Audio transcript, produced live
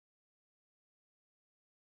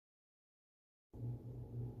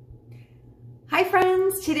Hi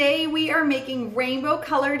friends, today we are making rainbow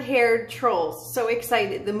colored haired trolls. So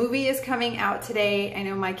excited. The movie is coming out today. I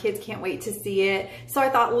know my kids can't wait to see it. So I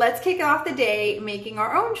thought let's kick off the day making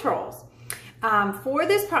our own trolls. For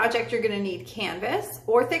this project you're going to need canvas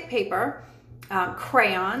or thick paper,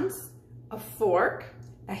 crayons, a fork,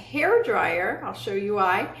 a hair dryer, I'll show you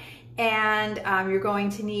why, and you're going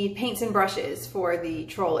to need paints and brushes for the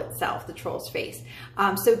troll itself, the troll's face.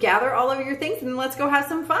 So gather all of your things and let's go have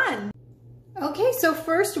some fun. Okay, so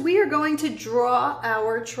first we are going to draw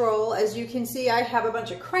our troll. As you can see, I have a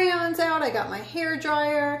bunch of crayons out. I got my hair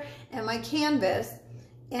dryer and my canvas.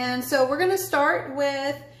 And so we're gonna start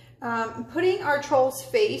with putting our troll's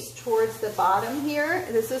face towards the bottom here.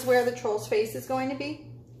 This is where the troll's face is going to be.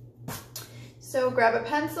 So grab a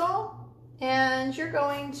pencil and you're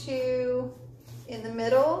going to, in the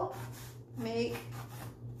middle, make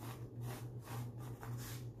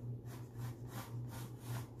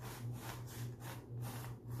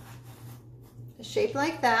a shape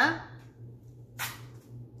like that.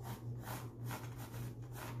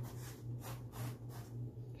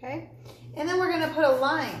 Okay, and then we're going to put a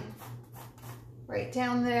line right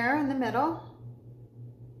down there in the middle.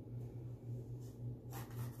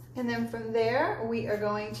 And then from there, we are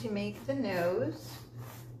going to make the nose,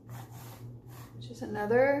 which is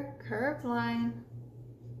another curved line.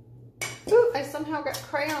 Ooh, I somehow got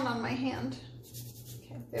crayon on my hand.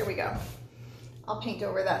 Okay, there we go. I'll paint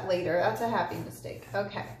over that later. That's a happy mistake.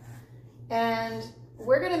 Okay. And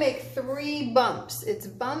we're going to make 3 bumps. It's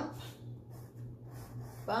bump,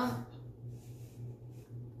 bump,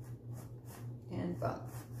 and bump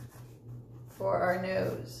for our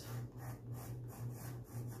nose.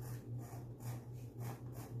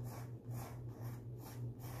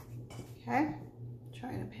 Okay.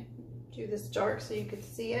 Trying to do this dark so you could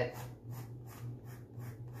see it.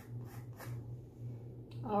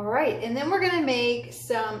 All right, and then we're gonna make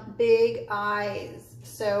some big eyes.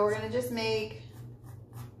 So we're gonna just make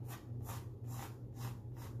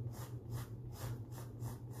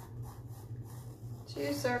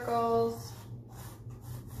two circles.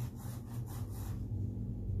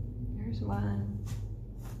 Here's one.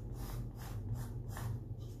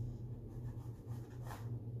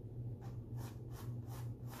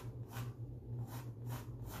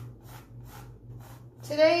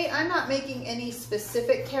 Today, I'm not making any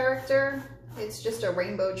specific character. It's just a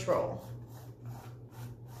rainbow troll.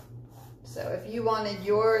 So if you wanted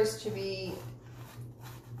yours to be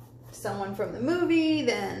someone from the movie,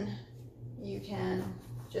 then you can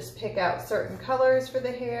just pick out certain colors for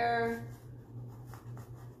the hair.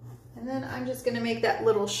 And then I'm just gonna make that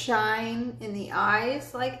little shine in the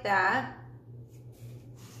eyes like that.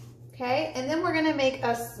 Okay, and then we're gonna make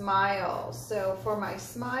a smile. So for my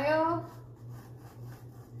smile,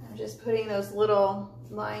 I'm just putting those little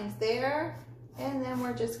lines there, and then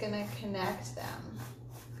we're just going to connect them.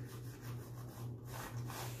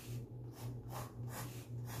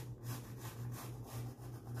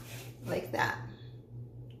 Like that.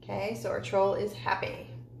 Okay, so our troll is happy.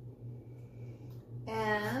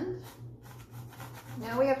 And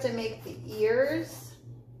now we have to make the ears.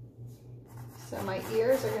 So my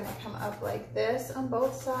ears are going to come up like this on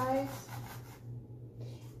both sides.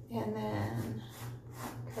 And then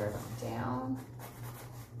curve them down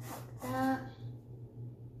like that.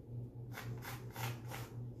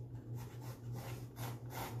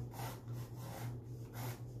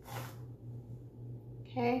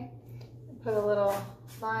 Okay, put a little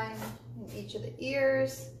line in each of the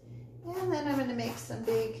ears, and then I'm going to make some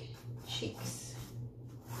big cheeks.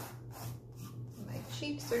 My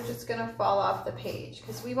cheeks are just going to fall off the page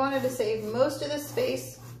because we wanted to save most of the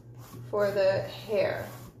space for the hair.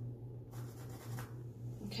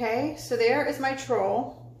 Okay, so there is my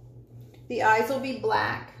troll. The eyes will be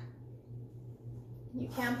black. You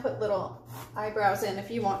can put little eyebrows in if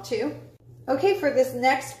you want to. Okay, for this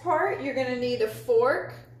next part, you're gonna need a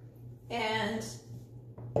fork and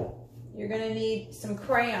you're gonna need some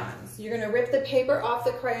crayons. You're gonna rip the paper off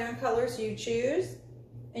the crayon colors you choose,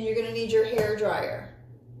 and you're gonna need your hair dryer.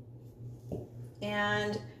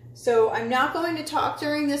 And so I'm not going to talk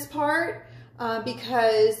during this part,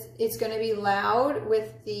 because it's going to be loud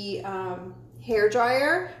with the hair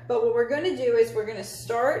dryer. But what we're going to do is we're going to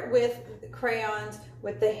start with the crayons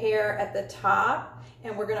with the hair at the top,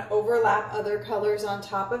 and we're going to overlap other colors on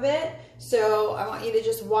top of it. So I want you to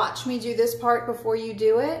just watch me do this part before you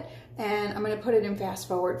do it, and I'm going to put it in fast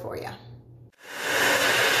forward for you.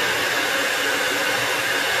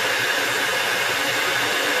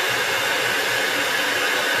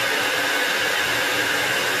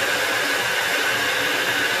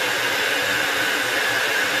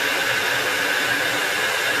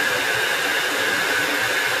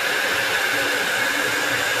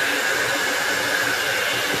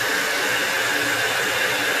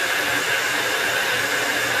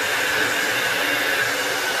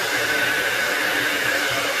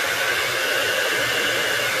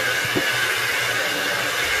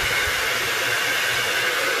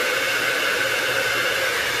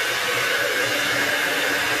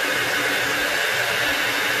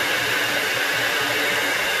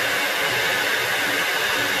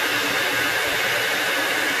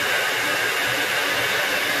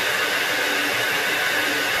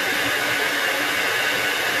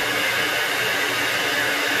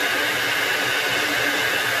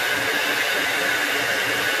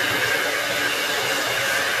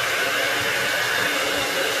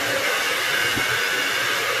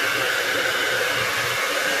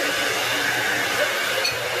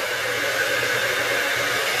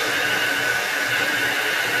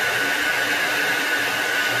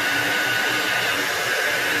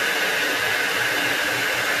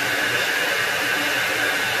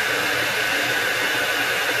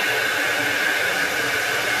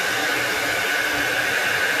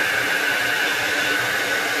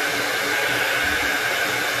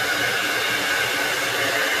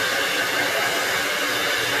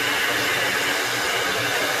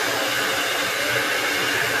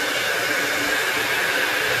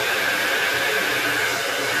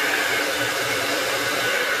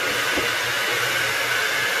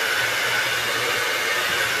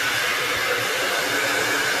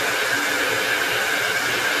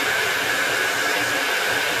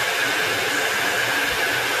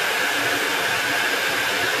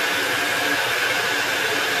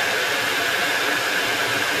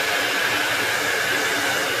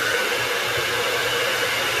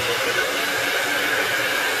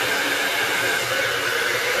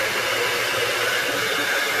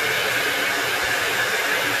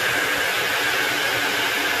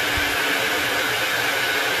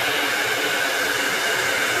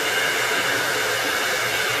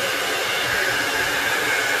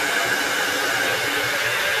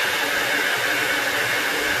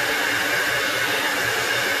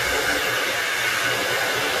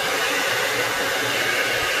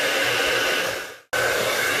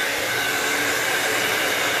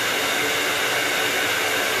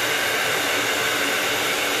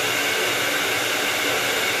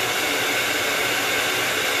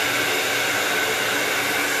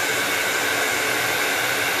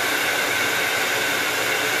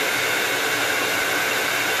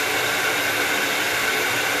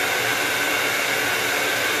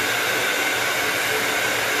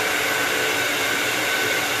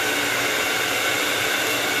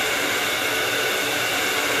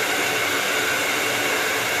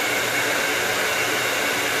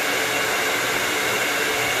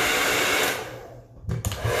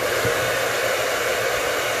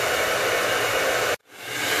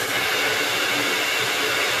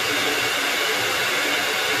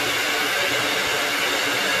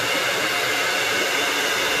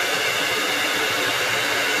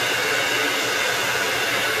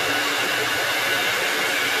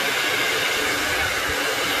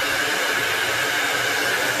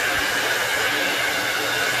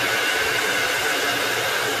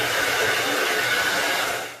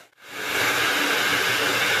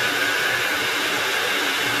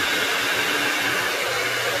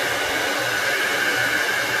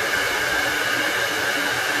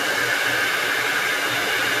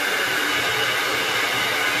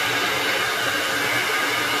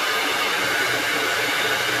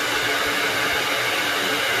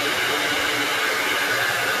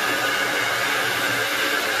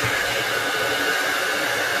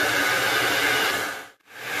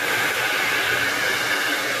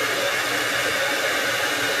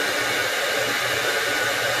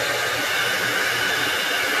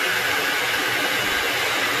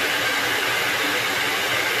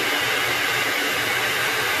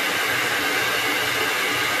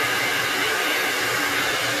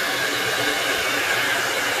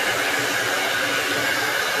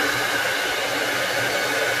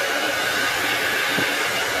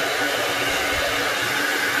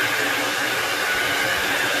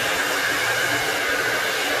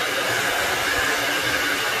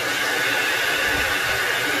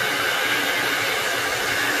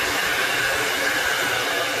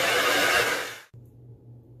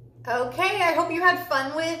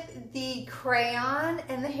 the crayon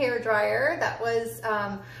and the hair dryer. That was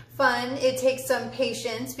fun. It takes some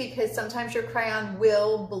patience because sometimes your crayon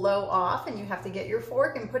will blow off and you have to get your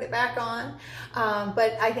fork and put it back on.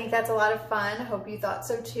 But I think that's a lot of fun. I hope you thought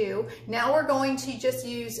so too. Now we're going to just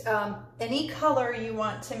use any color you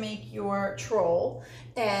want to make your troll,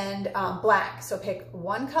 and black. So pick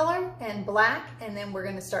one color and black, and then we're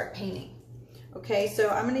gonna start painting. Okay, so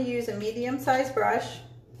I'm gonna use a medium-sized brush,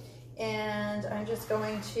 and I'm just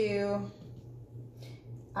going to,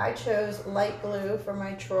 I chose light blue for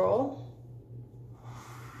my troll.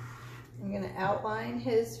 I'm gonna outline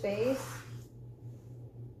his face.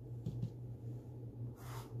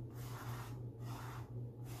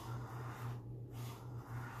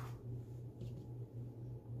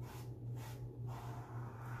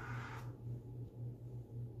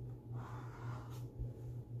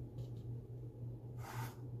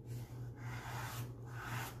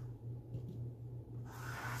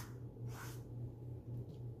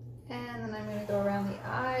 And then I'm going to go around the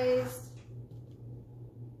eyes.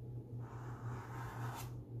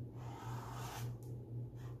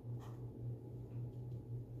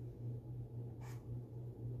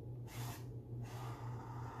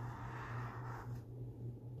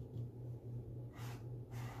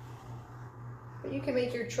 But you can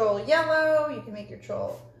make your troll yellow, you can make your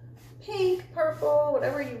troll pink, purple,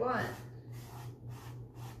 whatever you want.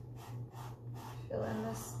 Fill in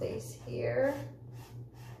this space here.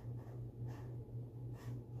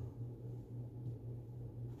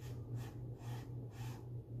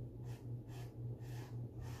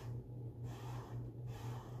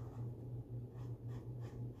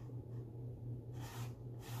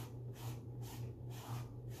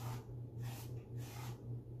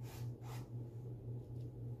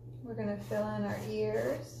 We're going to fill in our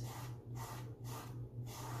ears.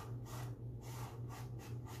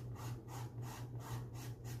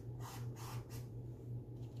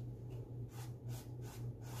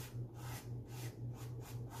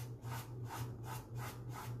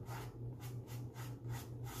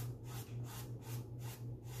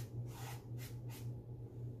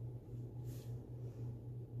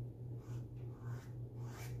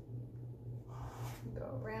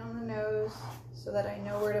 Go around the nose so that I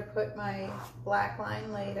know where to put my black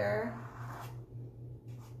line later.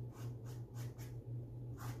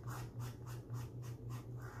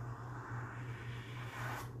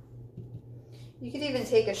 You could even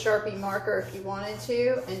take a Sharpie marker if you wanted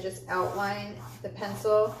to and just outline the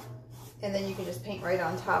pencil, and then you can just paint right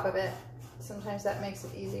on top of it. Sometimes that makes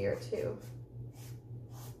it easier too.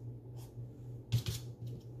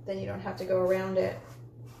 Then you don't have to go around it.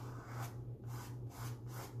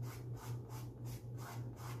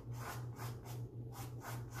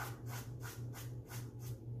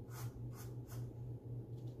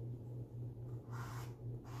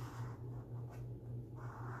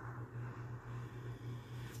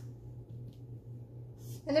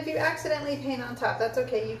 And if you accidentally paint on top, that's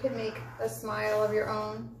okay. You can make a smile of your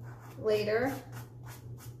own later,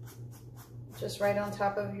 just right on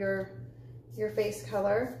top of your face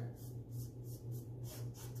color.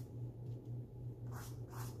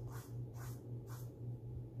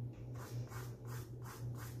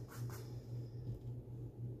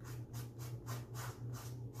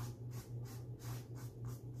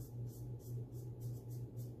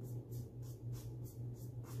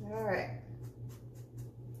 All right.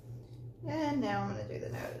 And now I'm going to do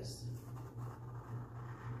the nose.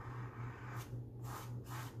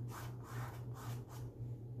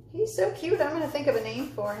 He's so cute. I'm going to think of a name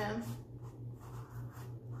for him.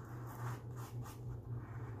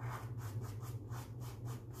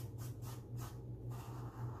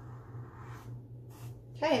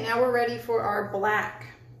 Okay, now we're ready for our black.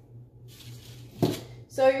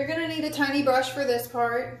 So you're going to need a tiny brush for this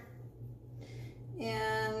part.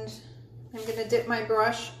 And I'm going to dip my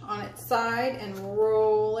brush on its side and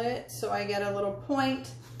roll it so I get a little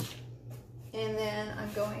point. And then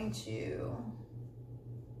I'm going to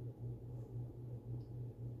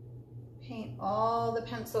paint all the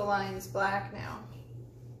pencil lines black now.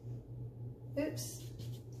 Oops,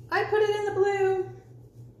 I put it in the blue.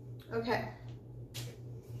 Okay.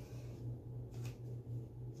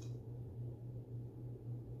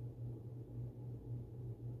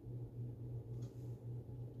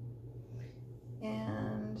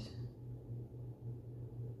 And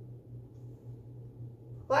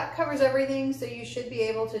black covers everything, so you should be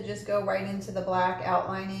able to just go right into the black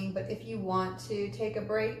outlining. But if you want to take a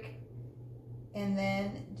break and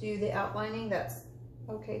then do the outlining, that's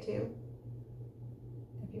okay too.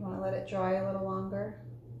 If you want to let it dry a little longer.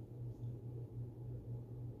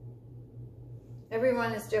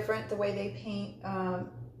 Everyone is different the way they paint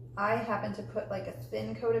I happen to put like a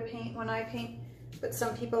thin coat of paint when I paint, but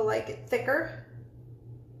some people like it thicker.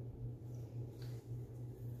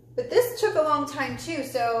 But this took a long time too.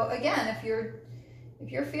 So again, if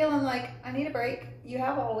you're feeling like I need a break, you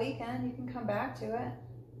have all weekend, you can come back to it.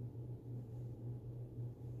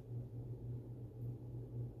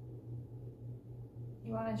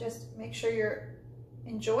 You want to just make sure you're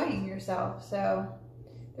enjoying yourself. So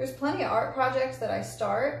there's plenty of art projects that I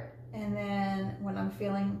start, and then when I'm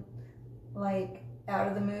feeling like out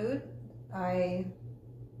of the mood, I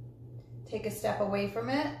take a step away from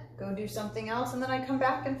it, go do something else, and then I come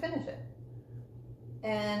back and finish it.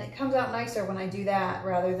 And it comes out nicer when I do that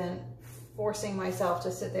rather than forcing myself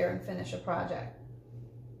to sit there and finish a project.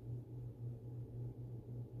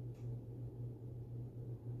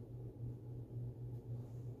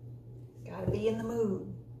 Gotta be in the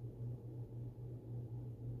mood.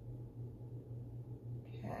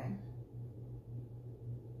 Okay.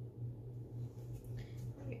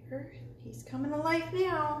 Here, he's coming to life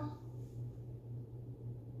now.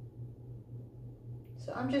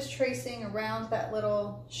 So I'm just tracing around that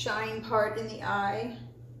little shine part in the eye.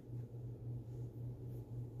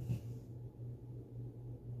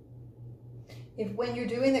 When you're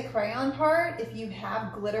doing the crayon part, if you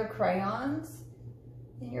have glitter crayons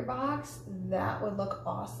in your box, that would look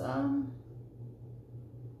awesome.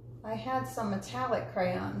 I had some metallic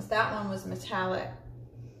crayons. That one was metallic,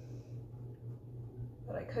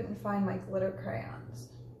 but I couldn't find my glitter crayons.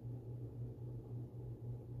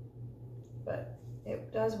 But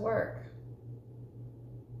it does work.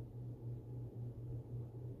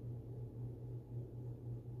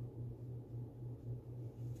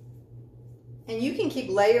 And you can keep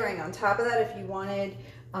layering on top of that if you wanted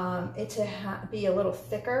it to be a little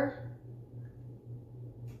thicker.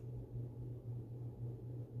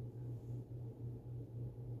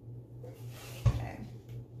 Okay.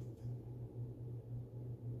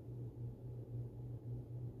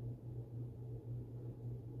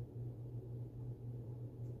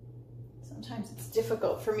 Sometimes it's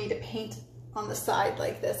difficult for me to paint on the side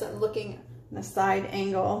like this. I'm looking on a side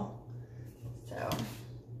angle. So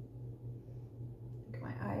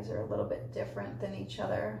eyes are a little bit different than each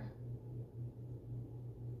other.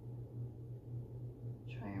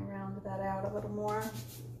 Try and round that out a little more.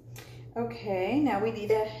 Okay, now we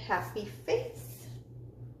need a happy face.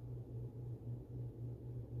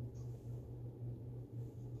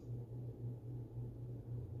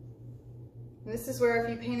 And this is where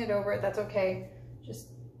if you painted over it, that's okay. Just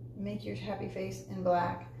make your happy face in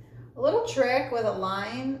black. A little trick with a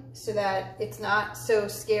line so that it's not so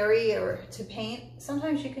scary or to paint.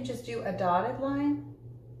 Sometimes you can just do a dotted line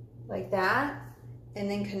like that and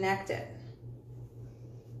then connect it.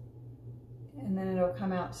 And then it'll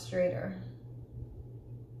come out straighter.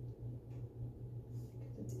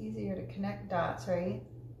 It's easier to connect dots, right?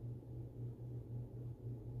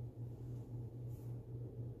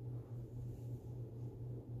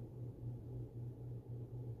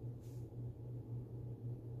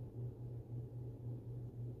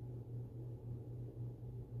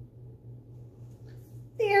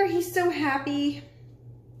 There, he's so happy.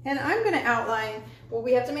 And I'm going to outline, well,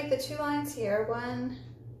 we have to make the 2 lines here. 1,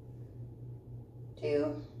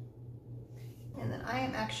 2, and then I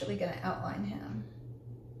am actually going to outline him.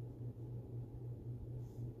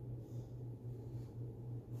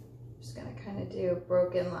 Just going to kind of do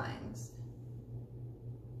broken lines.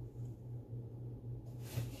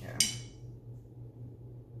 Here.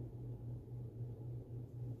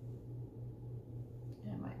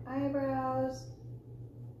 And my eyebrows.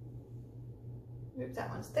 Oops, that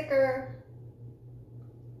one's thicker.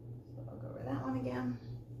 So I'll go over that one again.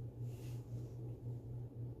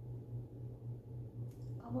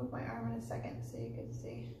 I'll move my arm in a second so you can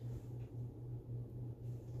see.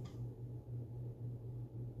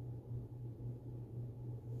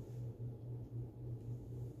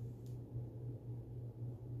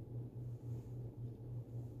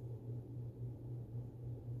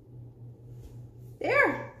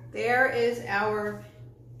 There is our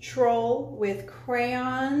troll with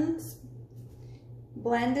crayons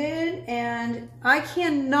blended, and I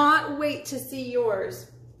cannot wait to see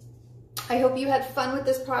yours. I hope you had fun with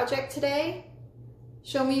this project today.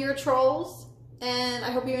 Show me your trolls, and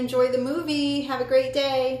I hope you enjoyed the movie. Have a great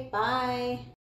day. Bye.